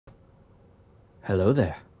Hello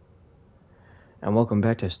there, and welcome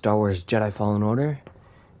back to Star Wars Jedi Fallen Order.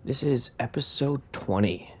 This is episode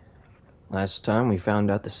 20. Last time we found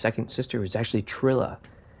out the second sister was actually Trilla,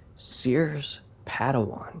 Seer's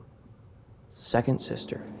Padawan. Second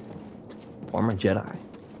sister, former Jedi.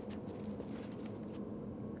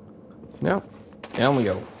 Now, down we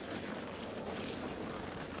go.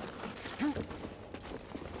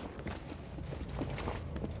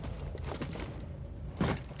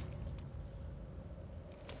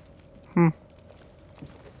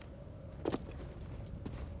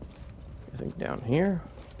 I think down here.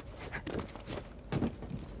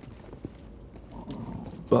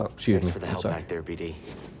 Oh, excuse Thanks me. for the I'm help sorry. back there, BD.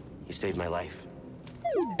 You saved my life.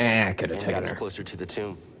 I could have And taken got us her. closer to the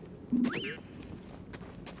tomb.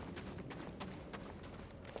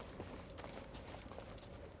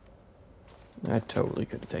 I totally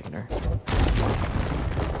could have taken her.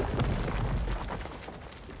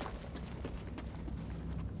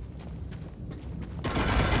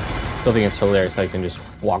 Still think it's hilarious how you can just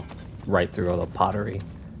walk right through all the pottery.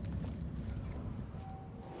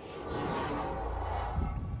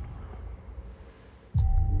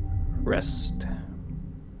 Rest.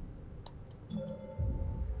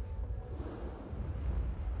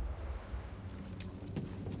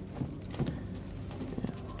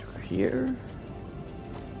 And here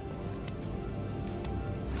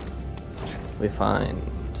we find.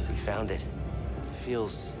 We found it.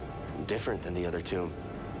 Feels different than the other tomb.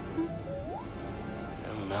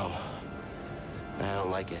 I don't know. I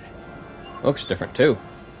don't like it. Looks different too.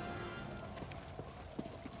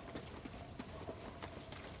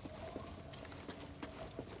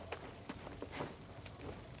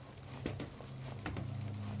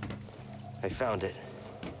 I found it,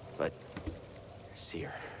 but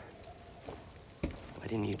Seer, why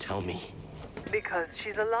didn't you tell me? Because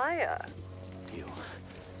she's a liar. You?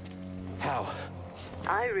 How?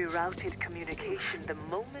 I rerouted communication the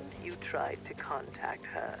moment you tried to contact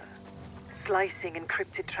her. Slicing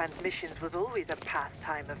encrypted transmissions was always a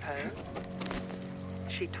pastime of hers.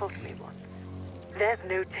 She taught me once. There's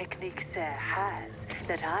no technique Seer has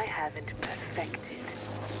that I haven't perfected.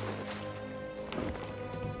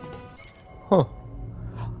 Huh.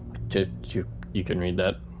 You can read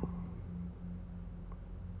that.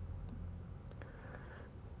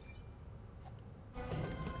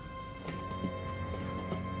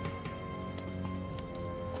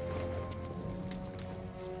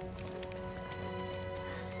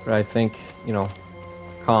 But I think,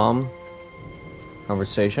 calm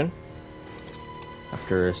conversation.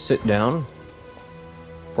 After a sit down,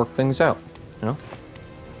 work things out,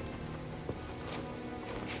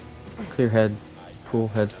 Clear head, cool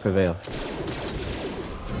heads prevail.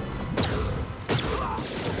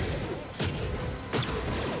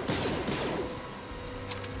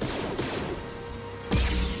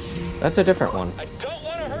 That's a different one. I don't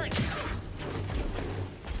want to hurt you.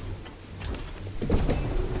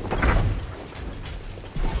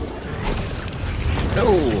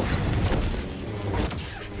 No!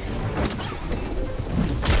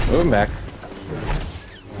 Moving back.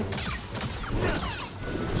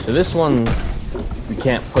 So this one, we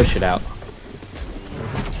can't push it out.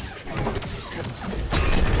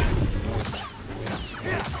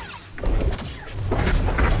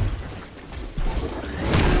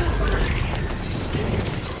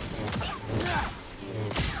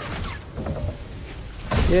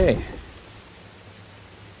 Yay.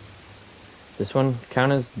 This one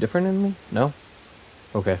count as different in me? No?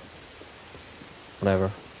 Okay.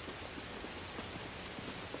 Whatever.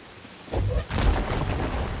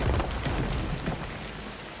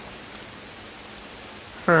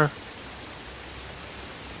 Huh.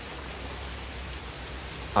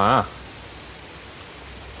 Ah.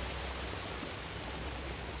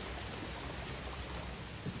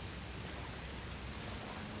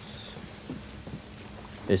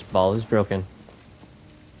 This ball is broken.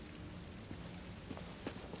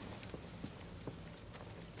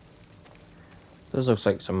 This looks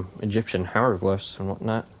like some Egyptian hieroglyphs and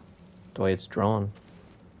whatnot, the way it's drawn.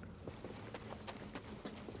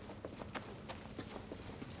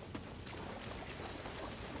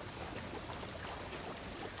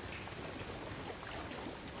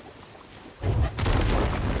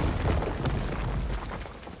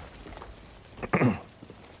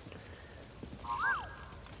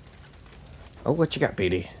 Oh, what you got,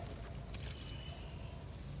 BD?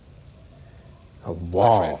 A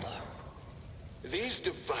wall. These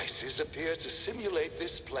devices appear to simulate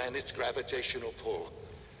this planet's gravitational pull.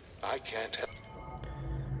 I can't help.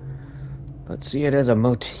 But see it as a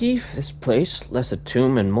motif, this place, less a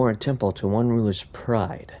tomb and more a temple to one ruler's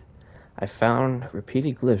pride. I found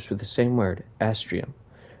repeated glyphs with the same word, astrium,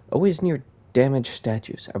 always near damaged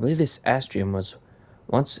statues. I believe this astrium was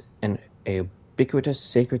once an ubiquitous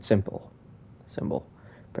sacred symbol,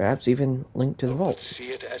 perhaps even linked to the vault. Let's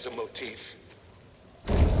see it as a motif.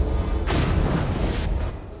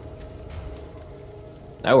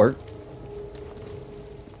 That worked.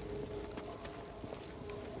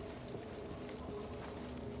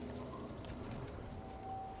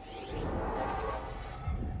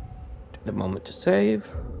 Take the moment to save.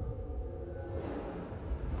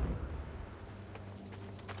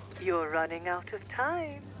 You're running out of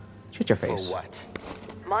time. Shut your For face. what?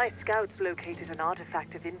 My scouts located an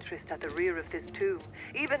artifact of interest at the rear of this tomb.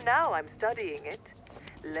 Even now I'm studying it,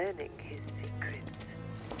 learning his secrets.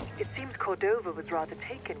 It seems Cordova was rather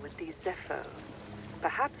taken with these Zepho.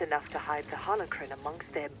 Perhaps enough to hide the holocron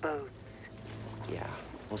amongst their bones. Yeah,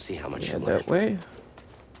 we'll see how much Yeah, you learn. that way.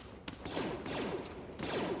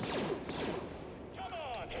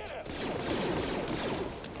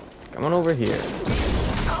 Come on over here.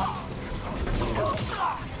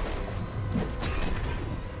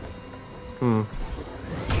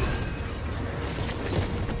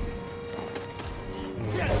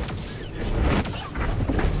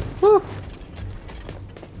 Woo!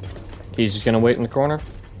 He's just gonna wait in the corner?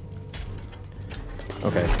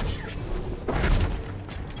 Okay.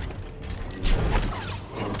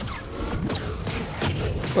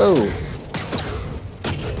 Whoa!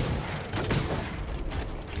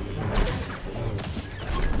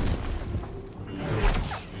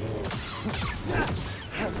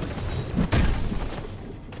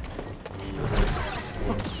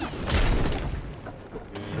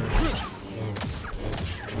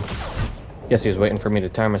 Guess he was waiting for me to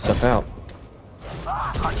tire myself out.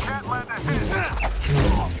 I can't let this in.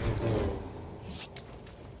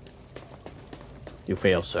 You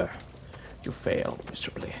fail, sir. You fail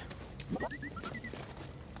miserably.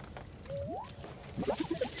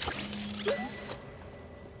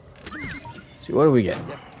 See, what do we get?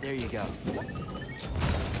 Yep, there you go.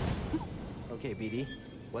 Okay, BD,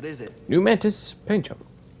 what is it? New Mantis paint job.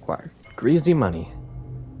 Acquired. Greasy money.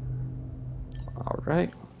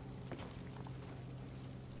 Alright.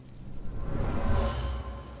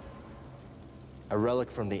 A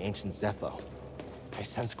relic from the ancient Zepho. I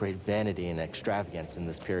sense great vanity and extravagance in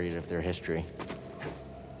this period of their history.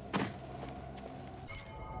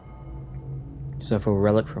 Zepho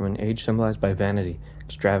relic from an age symbolized by vanity,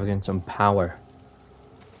 extravagance, and power.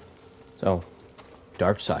 So,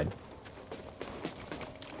 dark side.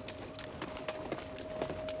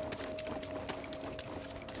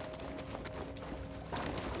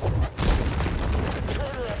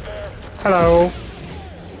 Hello.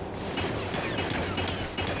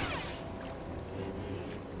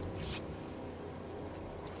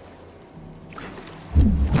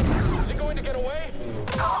 Is he going to get away?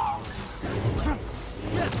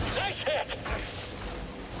 Nice hit!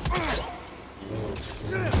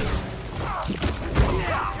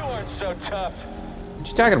 You aren't so tough. What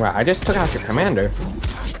you talking about? I just took out your commander.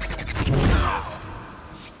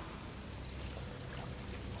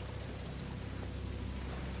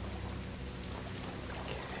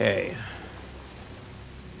 Okay.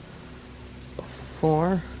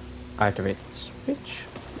 Before I activate the switch,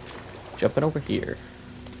 jumping over here.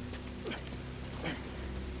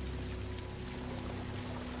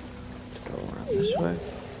 Let's go around this way.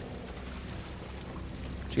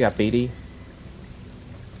 What you got, BD?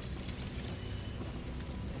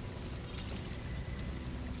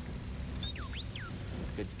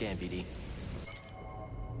 Good scan, BD.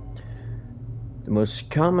 The most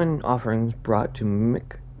common offerings brought to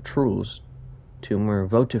Miktrull's tomb were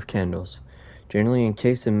votive candles, generally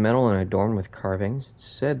encased in metal and adorned with carvings. It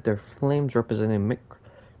said their flames represented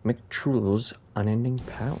Miktrull's unending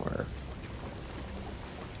power.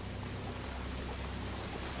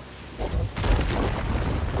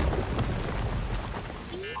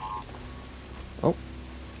 Oh,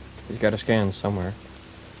 he's got a scan somewhere.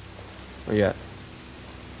 Where you at?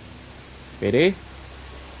 BD?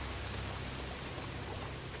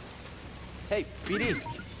 Hey, BD!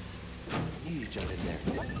 You jumped in there.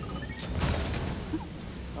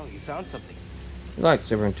 Oh, you found something. He likes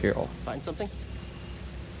silver material. Find something?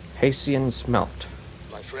 Haitian smelt.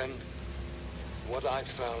 My friend, what I've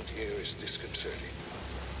found here is disconcerting.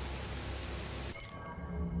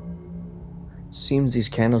 Seems these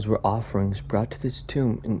candles were offerings brought to this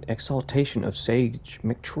tomb in exaltation of sage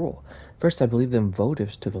Miktrull. First I believed them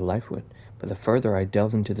votives to the Lifewood, but the further I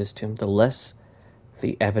delved into this tomb, the less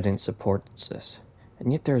the evidence supports this.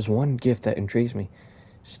 And yet there is one gift that intrigues me.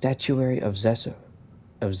 Statuary of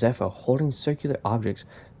Zepho holding circular objects,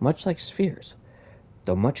 much like spheres.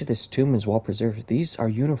 Though much of this tomb is well preserved, these are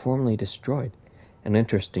uniformly destroyed. An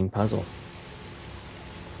interesting puzzle.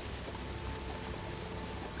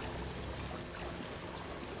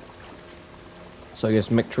 So I guess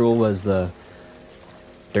Miktrull was the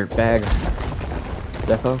dirtbag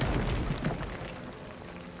Zepho.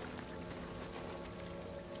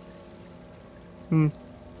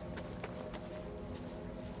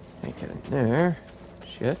 Can't get in there.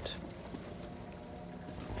 Shit.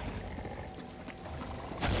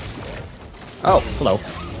 Oh, hello.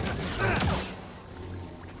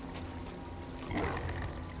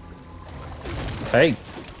 Hey.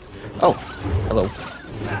 Oh, hello.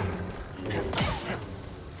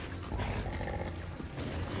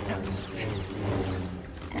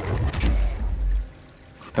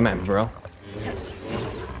 Come at me, bro.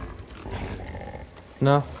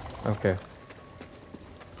 No? Okay.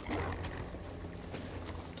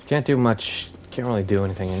 Can't do much. Can't really do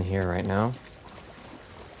anything in here right now.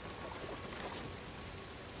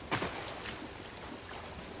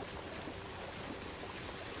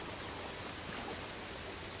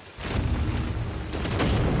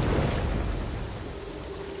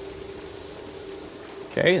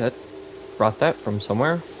 Okay, that brought that from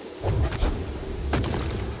somewhere.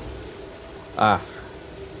 Ah,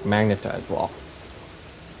 magnetized wall.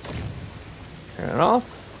 Turn it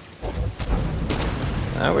off.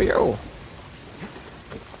 There we go.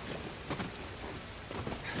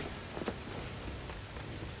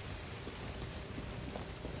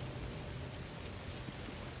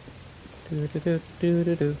 Do do do do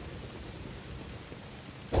do do.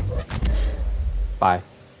 Bye.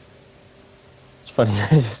 It's funny, I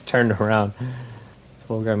just turned around. This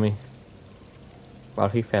fool got me. Well,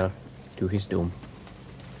 he fell to his doom.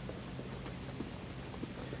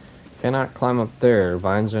 Cannot climb up there,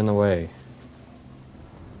 vines are in the way.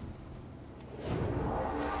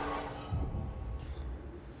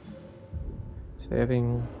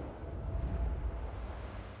 Saving.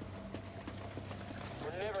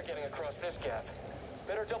 We're never getting across this gap.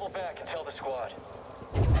 Better double back and tell the squad.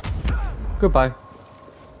 Goodbye.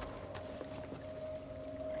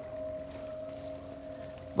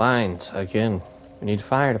 Vines, again. We need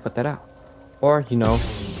fire to put that out. Or, you know,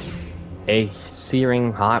 a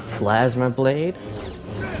searing hot plasma blade?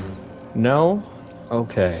 No?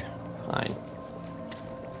 Okay, fine.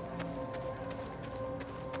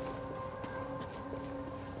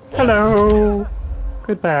 Hello!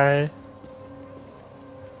 Goodbye.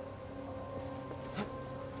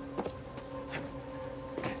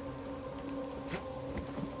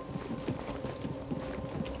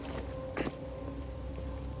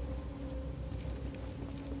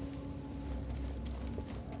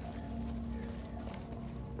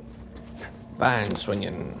 Vine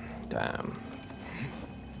swinging time.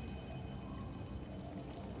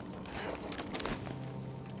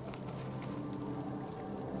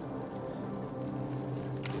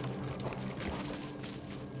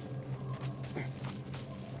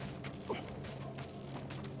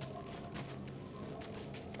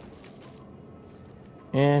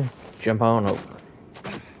 And jump on over.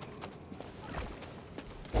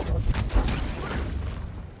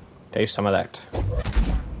 Taste some of that.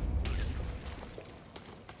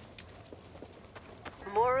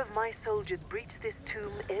 More of my soldiers breach this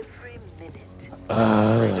tomb every minute.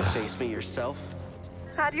 Afraid to face me yourself?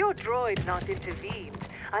 Had your droid not intervened,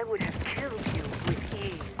 I would have killed you with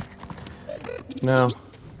ease. No,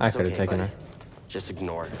 I It's could have okay, taken buddy. her. Just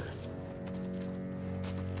ignore her.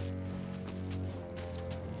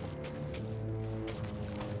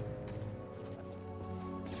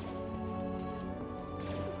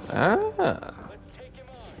 Ah. Let's take him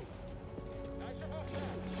on. Nice about that.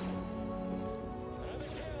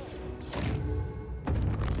 Another kill.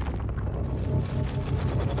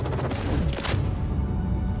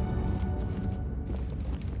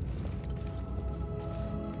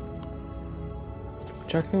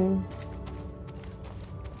 Checking.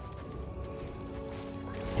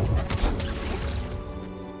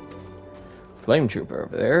 Flame trooper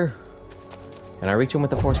over there. Can I reach him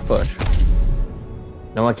with a force push?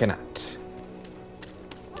 No, I cannot.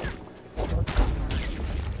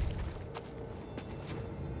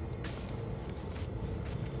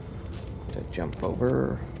 To jump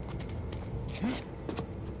over.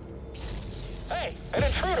 Hey, an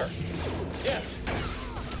intruder! Yes.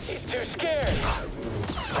 He's too scared.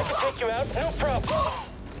 I can take you out, no problem.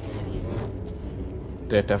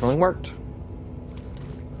 That definitely worked.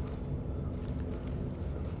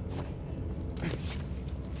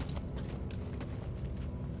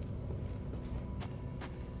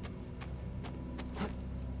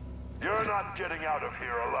 You're not getting out of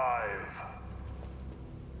here alive.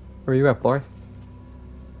 Where you at, boy?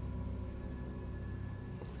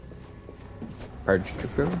 Purge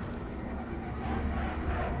Trooper.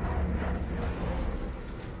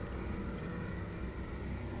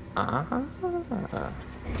 Ah.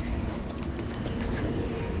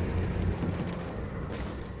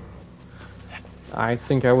 I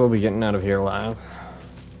think I will be getting out of here alive.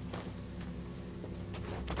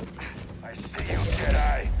 I see you,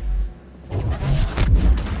 Jedi.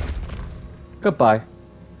 Goodbye.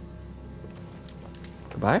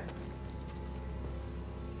 Goodbye?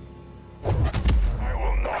 I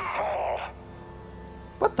will not fall.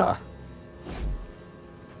 What the?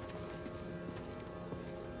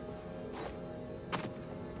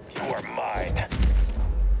 You are mine.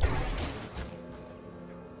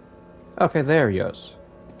 Okay, there he goes.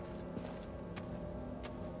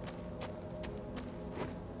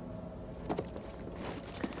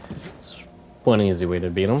 It's one easy way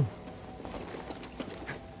to beat him.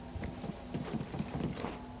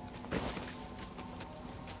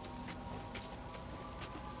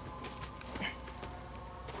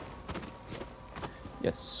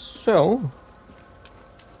 Yes, so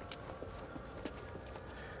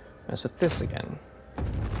mess with this again.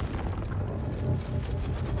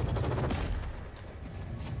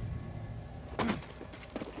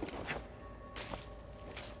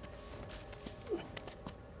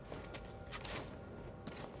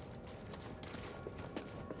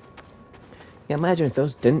 Yeah, imagine if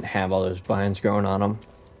those didn't have all those vines growing on them.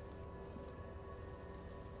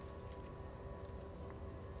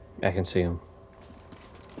 I can see them.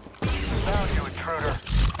 Found you, intruder.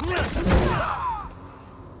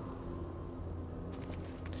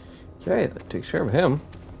 Okay, that takes care of him.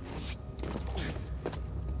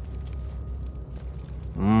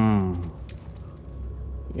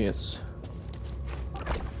 Yes.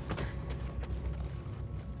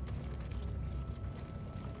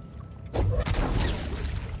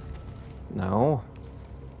 No.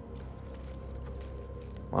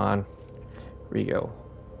 Come on. Here we go.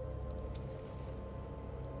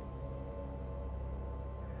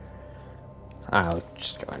 I'll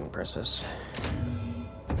just go ahead and press this.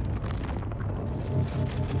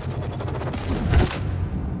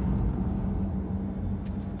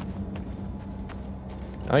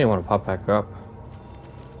 Oh, you want to pop back up?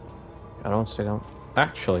 I don't say don't.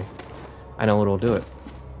 Actually, I know what'll do it.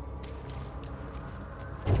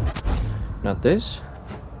 Not this,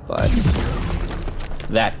 but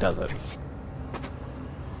that does it.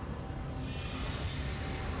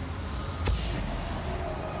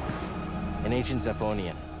 An ancient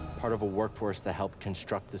Zephonian, part of a workforce that helped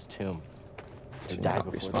construct this tomb. They died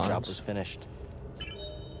before the job was finished.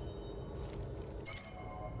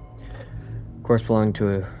 Of course, belonging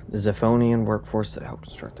to the Zephonian workforce that helped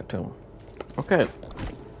construct the tomb. Okay.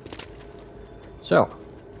 So,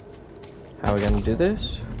 how are we gonna do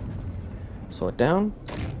this? Slow it down.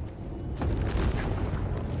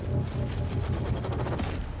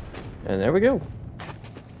 And there we go.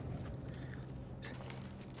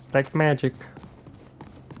 It's like magic,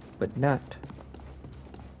 but not.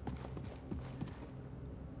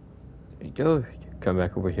 There you go. You can come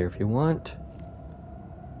back over here if you want.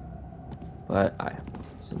 But I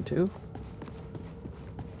listen to.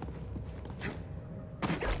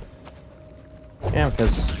 Yeah,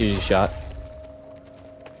 because easy shot.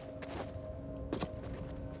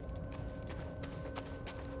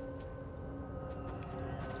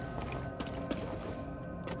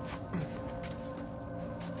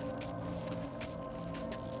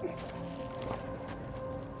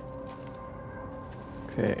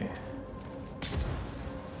 Okay.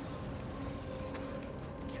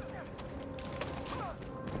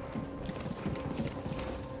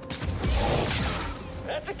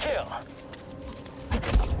 That's a kill.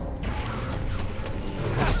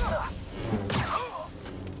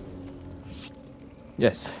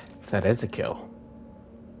 Yes, that is a kill.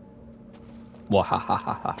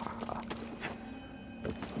 Wahahaha.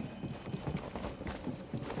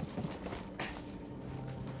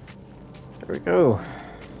 There we go.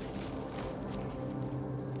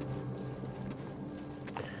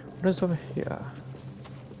 What is over here?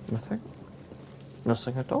 Nothing?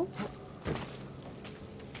 Nothing at all?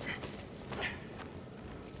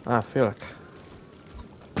 I feel like.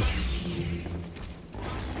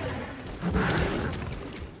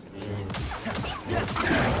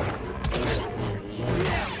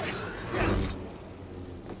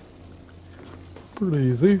 Pretty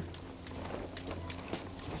easy.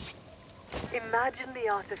 Imagine the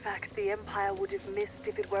artifacts the Empire would have missed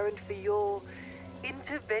if it weren't for your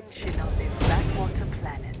intervention on this backwater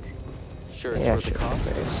planet. Sure, it's Yeah, worth the sure, cost.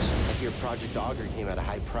 face. I hear Project Augur came at a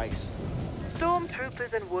high price.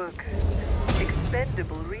 Stormtroopers and workers,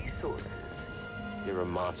 expendable resources. You're a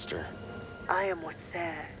monster. I am what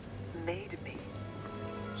Sarah made me.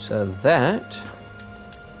 So that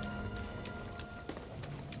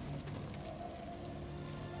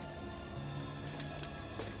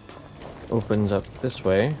opens up this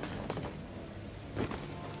way.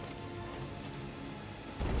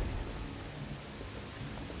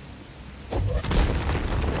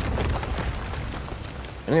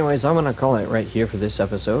 Anyways, I'm gonna call it right here for this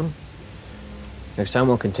episode. Next time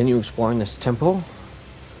we'll continue exploring this temple.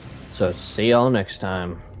 So see y'all next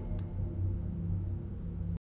time.